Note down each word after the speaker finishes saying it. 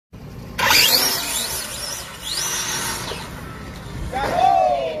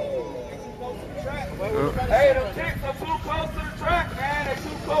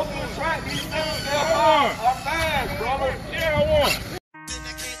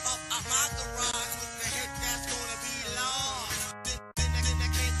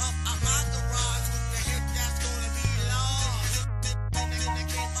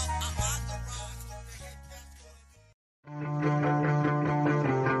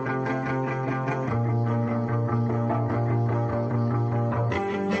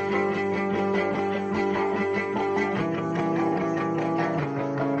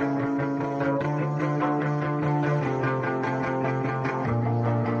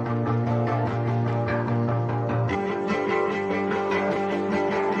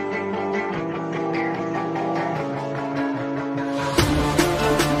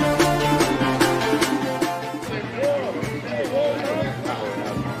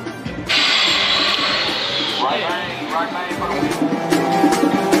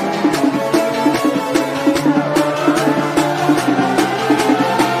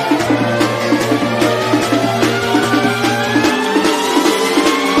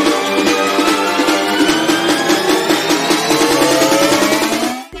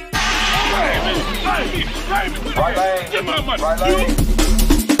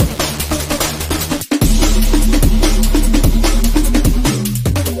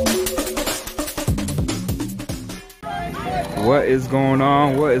What is going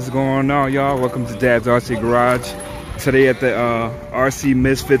on? What is going on, y'all? Welcome to Dad's RC Garage. Today at the RC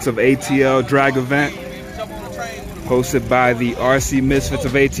Misfits of ATL drag event, hosted by the RC Misfits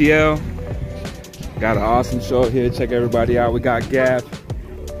of ATL. Got an awesome show here. Check everybody out. We got Gap.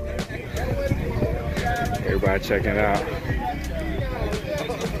 Everybody checking it out.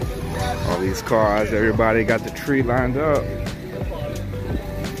 All these cars. Everybody got the tree lined up.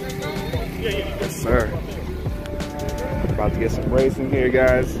 Yes, sir. About to get some racing here,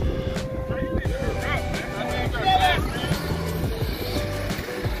 guys.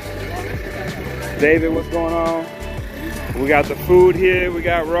 David, what's going on? We got the food here. We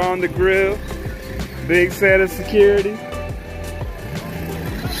got Raw on the grill. Big set of security.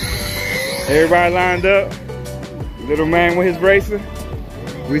 Everybody lined up. Little man with his racer.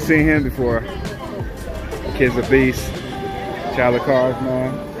 We seen him before. The kid's a beast. Child of cars,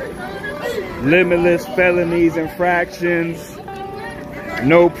 man. Limitless felonies, infractions,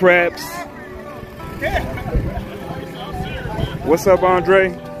 no preps. What's up,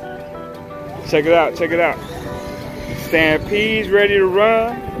 Andre? Check it out, check it out. Stampede's ready to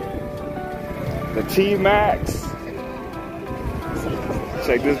run. The T-Max.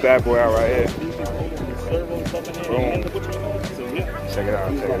 Check this bad boy out right here. Boom. Check it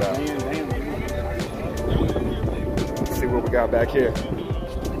out, check it out. Let's see what we got back here.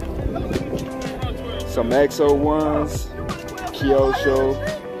 Some XO1s, Kyosho,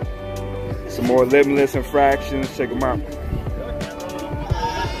 some more limitless infractions. Check them out.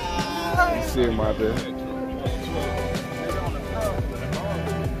 You see them out there.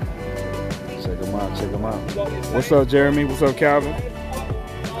 Check them out, check them out. What's up, Jeremy? What's up, Calvin?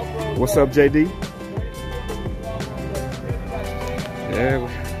 What's up, JD? Yeah,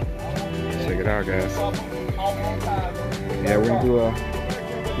 check it out, guys. Yeah, we're gonna do a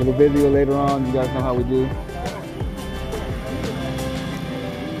little video later on. You guys know how we do.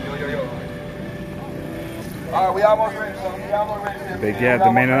 Alright, we almost ready, so we almost ready. Big Gap,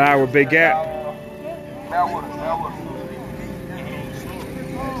 the man and I were Big Gap. Now with us, now with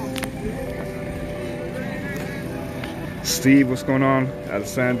us. Steve, what's going on?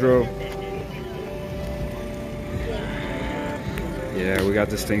 Alessandro. Yeah, we got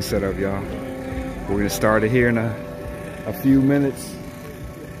this thing set up, y'all. We're gonna start it here in a few minutes.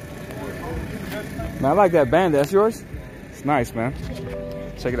 Man, I like that band. That's yours? It's nice, man.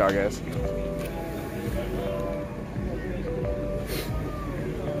 Check it out, guys.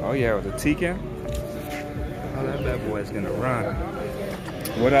 Oh yeah, with the T-Cam. Oh, that bad boy is gonna run.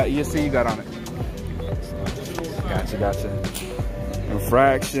 What ESC you got on it? Gotcha, gotcha.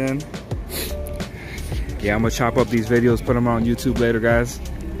 Infraction. Yeah, I'm gonna chop up these videos, put them on YouTube later, guys.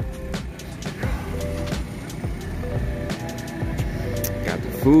 Got the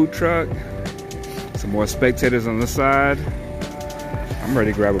food truck. Some more spectators on the side. I'm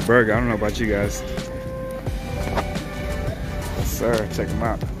ready to grab a burger. I don't know about you guys. Yes, sir. Check them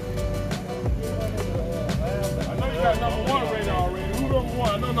out. I know you got #1 ready already. Who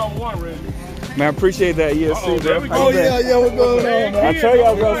 #1? I know #1 ready. Man, I appreciate that ESC, bro. Oh, yeah, what's going on, man? I tell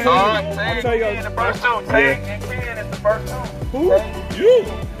y'all, bro. I tell you, the first two. Tag and Ken is the first two. Who? You.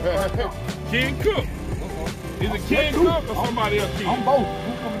 Ken Cook. Is it Ken Cook or somebody else? Ken? I'm both.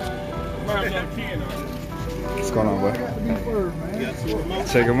 What's going on, boy?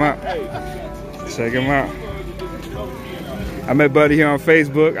 Check him out. Check him out. I met Buddy here on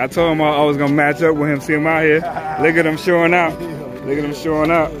Facebook. I told him I was gonna match up with him, see him out here. Look at him showing out. Look at him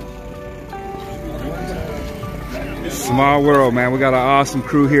showing out. Small world, man. We got an awesome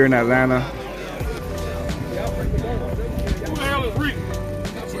crew here in Atlanta. Who the hell is Rick?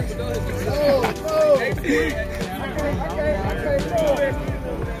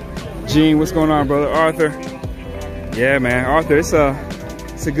 Gene, what's going on, brother? Arthur. Yeah, man. Arthur, it's a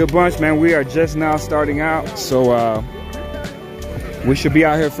good bunch, man. We are just now starting out, so we should be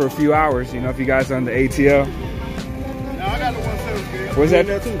out here for a few hours. You know, if you guys are on the ATL. Where's that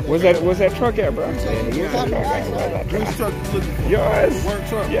truck at, bro? Yours. Work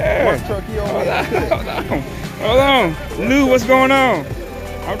truck. Yeah. Work truck. Hold on. Lou, what's going on?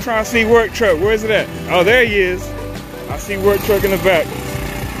 I'm trying to see work truck. Where's it at? Oh, there he is. I see work truck in the back.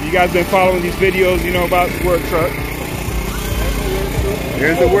 You guys been following these videos, you know about work truck.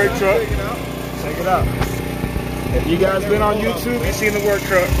 Here's the work truck. Check it out. If you guys been on YouTube, you've seen the work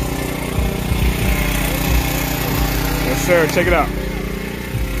truck. Yes, sir. Check it out.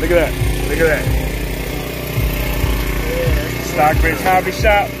 Look at that. Look at that. Stockbridge Hobby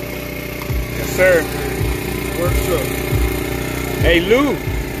Shop. Yes, sir. Work truck. Hey, Lou,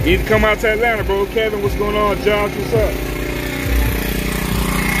 you need to come out to Atlanta, bro. Kevin, what's going on? Josh, what's up?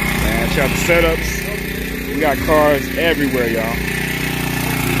 Man, check out the setups. We got cars everywhere, y'all.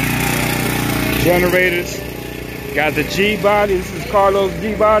 Generators. Got the G body. This is Carlos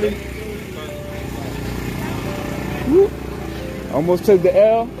G body. Woo. Almost took the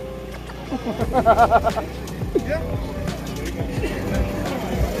L.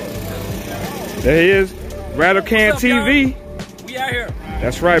 There he is. Rattle Can TV. We out here.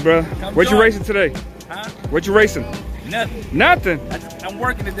 That's right, bro. What you racing today? Huh? What you racing? Nothing. Nothing. I'm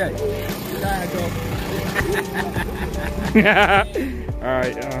working today. All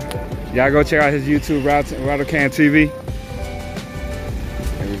right, y'all go check out his YouTube, Rattle Can TV.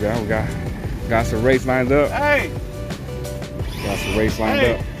 There we go. We got some race lined up. Hey, Got some race lined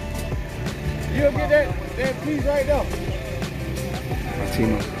up. you'll get that piece right there.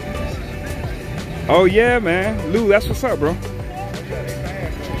 Latino. Oh yeah, man. Lou, that's what's up, bro.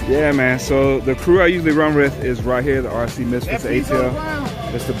 Yeah, man. So the crew I usually run with is right here, the RC Misfits of ATL.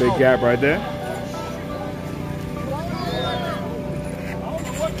 That's the big gap right there.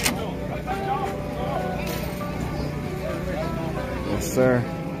 Yes, sir.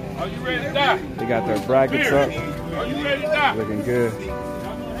 Are you ready to die? They got their brackets up. Are you ready to die? Looking good.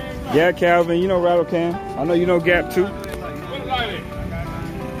 Yeah, Calvin, you know Rattle Can. I know you know Gap too. What like it?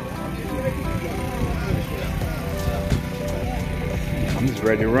 I'm just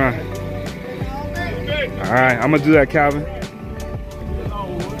ready to run. All right, I'm gonna do that, Calvin.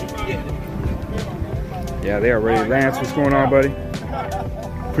 Yeah, they are ready. Lance, what's going on, buddy?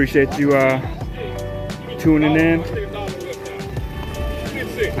 Appreciate you tuning in.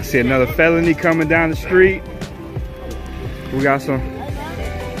 I see another felony coming down the street. We got some.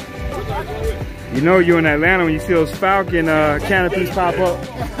 You know you're in Atlanta when you see those Falcon canopies pop up.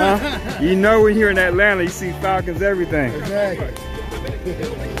 Huh? You know when you're in Atlanta, you see Falcons everything. Exactly.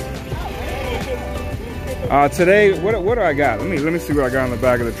 Today, what do I got? Let me see what I got on the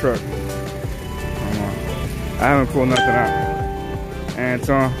back of the truck. I haven't pulled nothing out.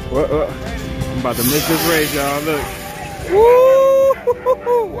 Anton, I'm about to miss this race, y'all. Look. Woo!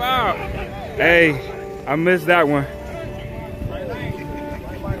 Wow. Hey, I missed that one.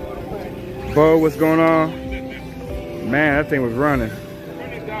 Bo, what's going on? Man, that thing was running.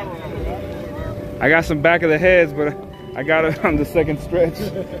 I got some back of the heads, but I got it on the second stretch.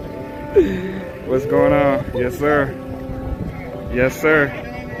 What's going on? Yes, sir. Yes, sir.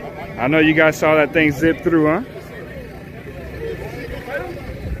 I know you guys saw that thing zip through, huh?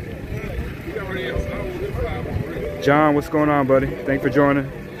 John, what's going on, buddy? Thanks for joining.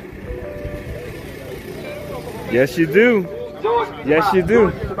 Yes, you do. Yes, you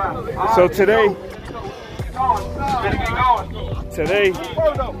do. So today,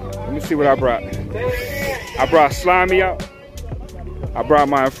 let me see what I brought. I brought Slimy out. I brought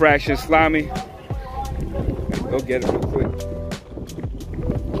my infraction Slimy. Go get it real quick.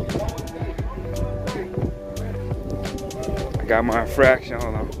 I got my infraction,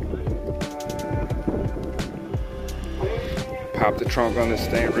 hold on. Pop the trunk on this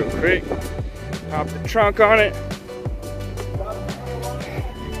thing real quick. Pop the trunk on it.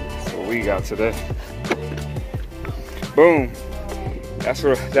 That's what we got today. Boom. That's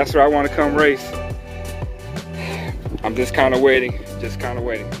where I want to come race. I'm just kind of waiting. Just kind of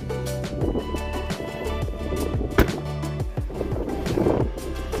waiting.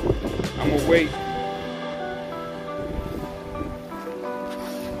 I'm gonna wait.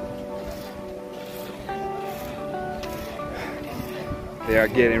 They are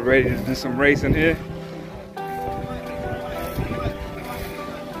getting ready to do some racing here.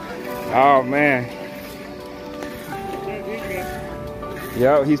 Oh man.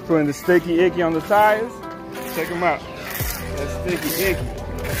 Yo, he's putting the sticky icky on the tires. Check him out. That's sticky icky.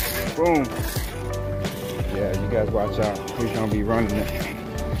 Boom. Yeah, you guys watch out. He's gonna be running it.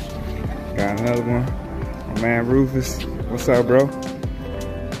 Got another one. My man Rufus. What's up, bro?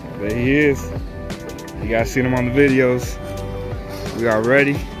 There he is. You guys seen him on the videos. We are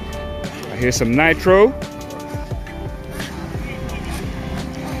ready. I hear some nitro.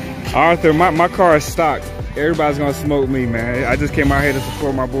 Arthur, my car is stocked. Everybody's gonna smoke me, man. I just came out here to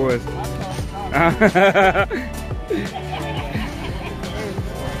support my boys.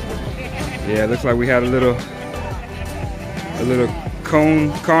 Yeah, it looks like we had a little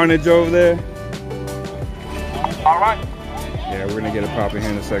cone carnage over there. All right. Yeah, we're gonna get it popping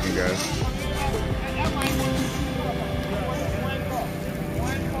here in a second, guys.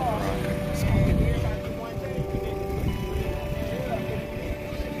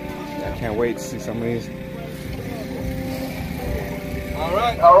 I can't wait to see some of these.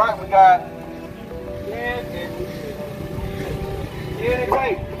 All right, we got 10 and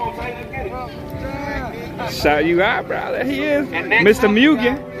Tate. Come on, Tate, let's get it. Shout you out, bro. There he is. Mr.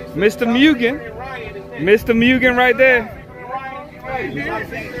 Mugen. Mr. Mugen. Mr. Mugen right there.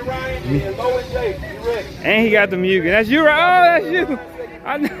 And he got the Mugen. That's you, right? Oh, that's you.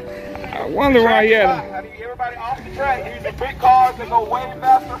 I wonder why he had him. Everybody off the track. These are big cars that go way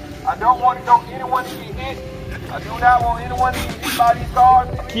faster. I don't want anyone to get hit. I do not want anyone to get hit by these cars.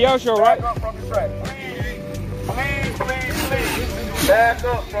 Kyosho, right? Back up from the track. Please. Back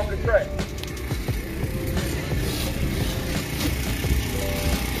up from the track.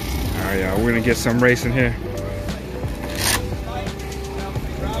 All right, y'all. We're gonna get some racing here.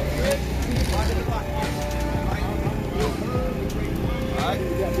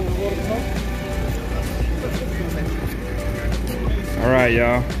 All right,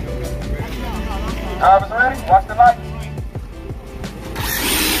 y'all. Drivers ready? Watch the lights.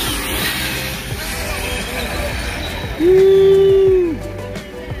 Woo.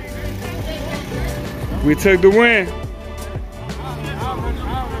 We took the win.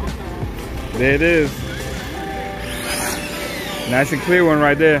 There it is. Nice and clear one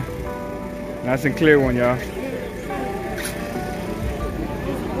right there. Nice and clear one, y'all.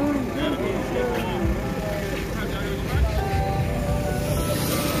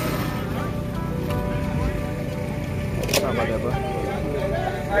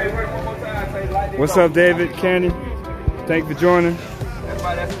 What's up, David, Candy? Thank you for joining.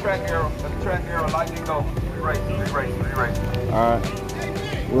 Everybody, that's the track arrow. That's the track arrow. Light and go. Re-race. All right.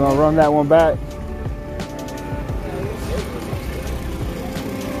 We're gonna run that one back.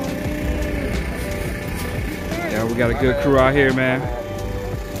 Yeah, we got a good crew out here, man.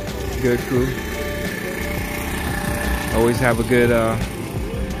 Good crew. Always have a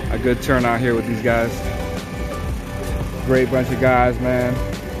good turnout here with these guys. Great bunch of guys, man.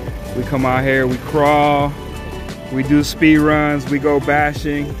 We come out here, we crawl, we do speed runs, we go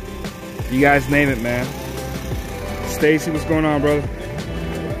bashing. You guys name it, man. Stacy, what's going on, brother?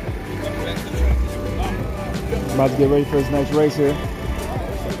 About to get ready for his next race here.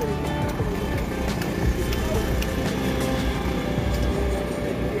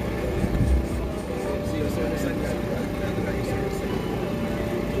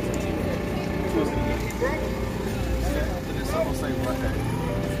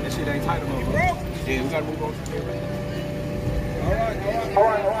 Yeah, we gotta move on to the right. All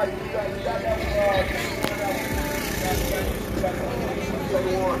right. You got that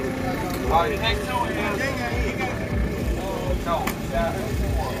one. All right, next two is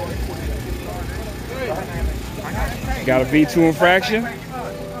Got a V2 infraction. Okay,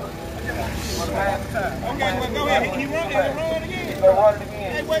 well, go ahead. He run again. Run it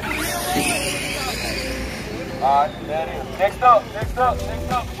again. All right, that is. Next up.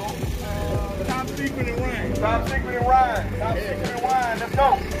 Top secret and Ryan. Let's go.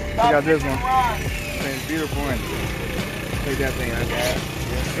 We got this one. It's beautiful one. Take that thing out, guys.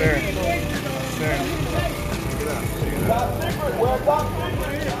 Yes, sir. Yes, sir.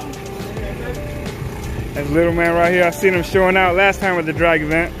 That's little man right here. I seen him showing out last time at the drag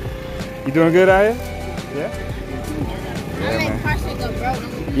event. You doing good out here? Yeah? I let Parson go broke.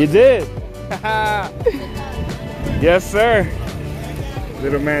 You did? Yes, sir.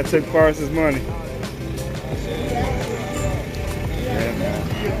 Little man took Parson's money. Yeah, man.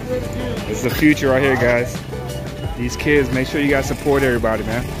 This is the future right here, guys. These kids, make sure you guys support everybody,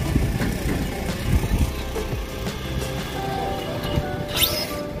 man.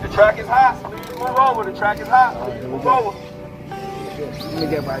 The track is hot. Please move over. The track is hot. Please move over. Let me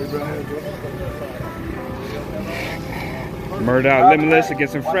get by you, bro. Murder out limitless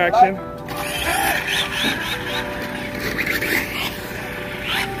against infraction.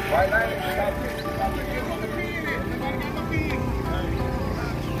 Right lane.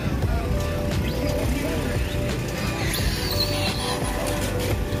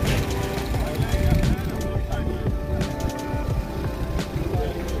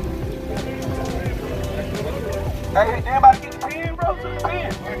 Hey, did anybody get the pin, bro? To the pin.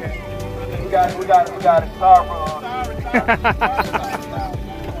 We got it. Sorry, bro.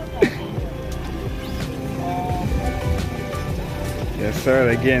 Yes, sir.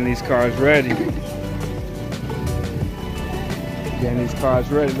 They're getting these cars ready. Getting these cars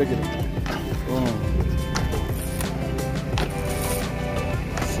ready. Look at it. Boom.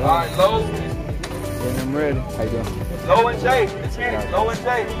 All right, low. Getting them ready. How you doing? Low and J. Let's get it. Low and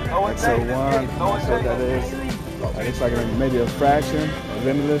J. Low and J. So Let's get it. Low one, and so that J. is. Looks like maybe a fraction, a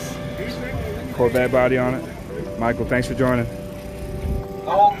limitless. Corvette body on it. Michael, thanks for joining.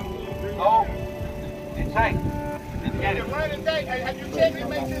 Low. Low. And J. Let's get it. Have you checked and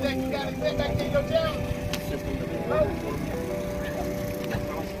make sure that you got it set back in your channel?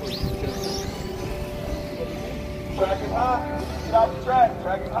 Track is high. Get off the track.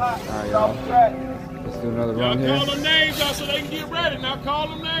 Track is high. All right, Get off the track. Let's do another Y'all run here. call them names out so they can get ready. Now call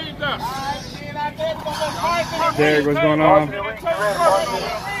them names out. Derek, what's going on?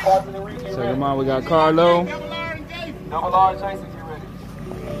 So come on, we got Carlo. Double R Jason, get ready.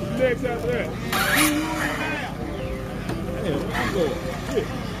 Next after that.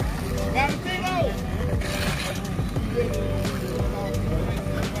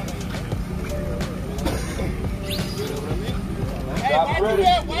 Stop ready.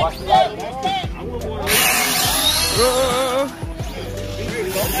 Watch the light.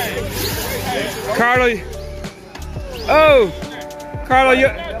 Carlo. Oh, Carlo,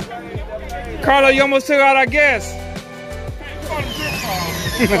 you almost took out our gas.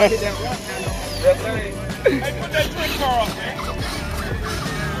 Hey, put that drink car up, man.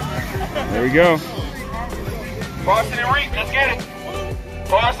 There we go. Parson and Reek, let's get it.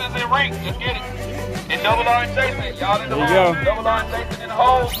 Parsons and Reek, let's get it. And Double R and Jason, y'all in the There we hole. go. Double R and Jason in the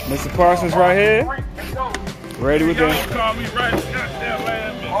hole. Mr. Parsons right here. Reek, let's go. Ready with Y'all them. call me right goddamn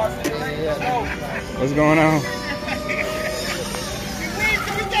last minute. Parson and Reek, let's go. What's going on?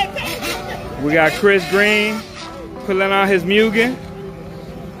 We got Chris Green pulling out his Mugen.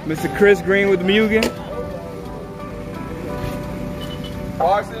 Mr. Chris Green with the Mugen.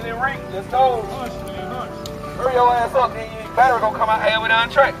 Parson and Reek, let's go. Hurry your ass up, then your battery gonna come out halfway down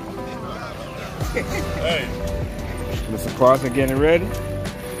the track. Hey, Mr. Parson getting ready. I'm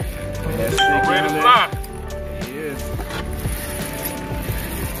ready to fly. He is.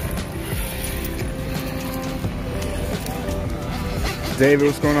 David,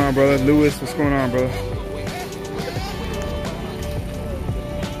 what's going on, brother? Lewis, what's going on, brother?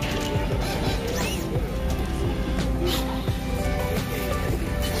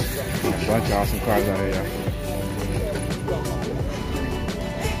 A bunch of awesome cars out here, y'all.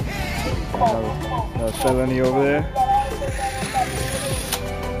 Another felony over there.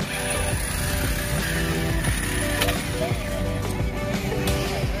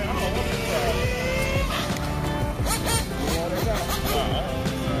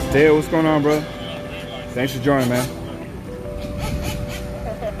 Dale, what's going on, brother? Thanks for joining, man.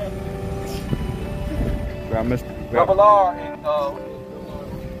 Double R and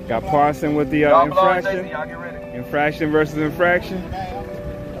Got Parson with the Double R and infraction. Jason, y'all get ready. Infraction versus infraction.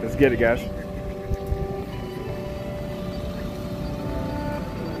 Let's get it, guys.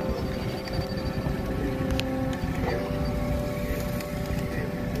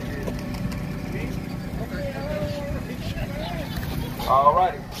 All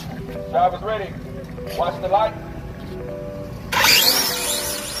righty. Drivers ready. Watch the light.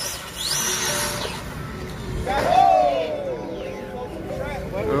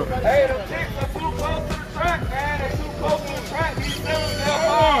 Hey, them chicks are too close to the track, man. They're too close to the track. These seven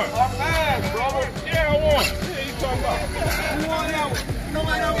are fast, brother. Yeah, I want. Yeah, you talking about? You want that one?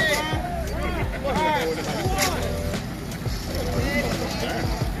 Nobody don't get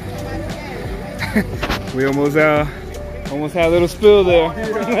it. We almost had a little spill there.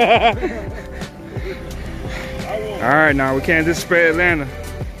 All right, now we can't disrespect Atlanta.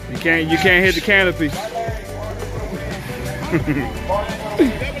 You can't hit the canopy.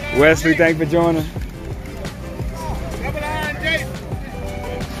 Wesley, thanks for joining. Double R and Jason.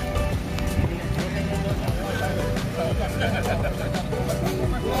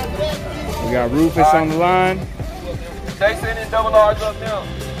 We got Rufus on the line. Jason and Double R's up now.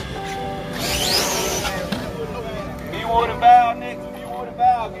 Be wood and bow next. Be wood and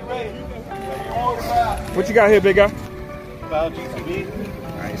bow. Get ready. Be wood and bow. What you got here, big guy? Bow GTB.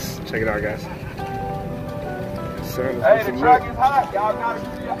 Nice. Check it out, guys. Sir, Hey, the track is hot. Y'all gotta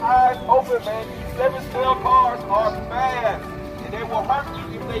keep your eyes open, man. These 7-scale cars are fast, and they will hurt you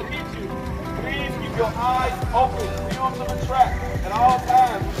if they hit you. Please keep your eyes open. View to the track at all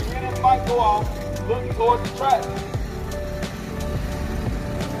times. When you hear this light go off, look towards the track.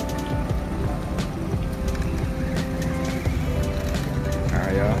 All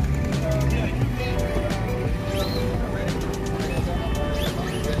right, y'all.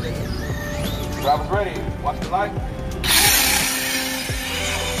 Drivers ready. Watch the light.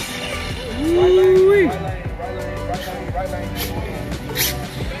 Woo-wee. Right lane.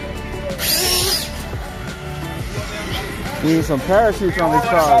 We need some parachutes on these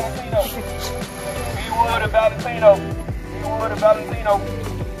cars. Wood and Valentino. Wood and Valentino.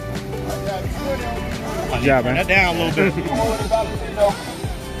 Good job, man. That down a little bit. Wood and Valentino.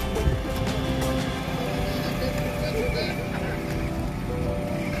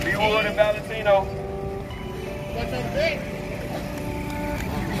 Wood and Valentino. What's up, Vic?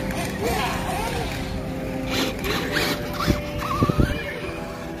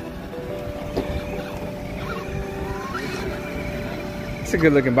 It's a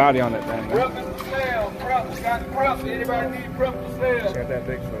good looking body on that thing, man. Prep is for sale. Prep. We got prep. Anybody need prep for sale? Got that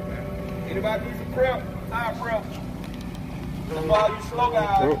big foot, man. Anybody need some prep? Tire prep. That's why you slow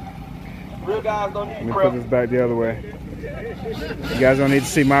guys. Real guys don't Let need me prep. put this back the other way. You guys don't need to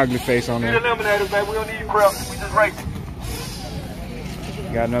see my ugly face on We there. eliminators, baby. We don't need prep. We just race.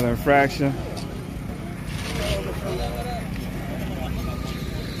 Got another infraction.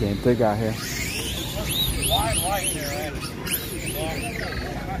 Getting thick out here.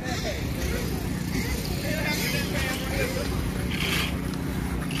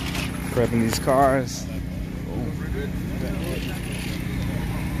 Prepping these cars.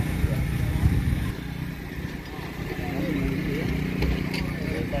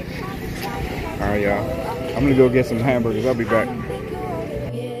 Alright, y'all. I'm gonna go get some hamburgers. I'll be back.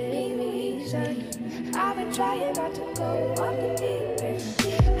 I've been trying not to go underneath.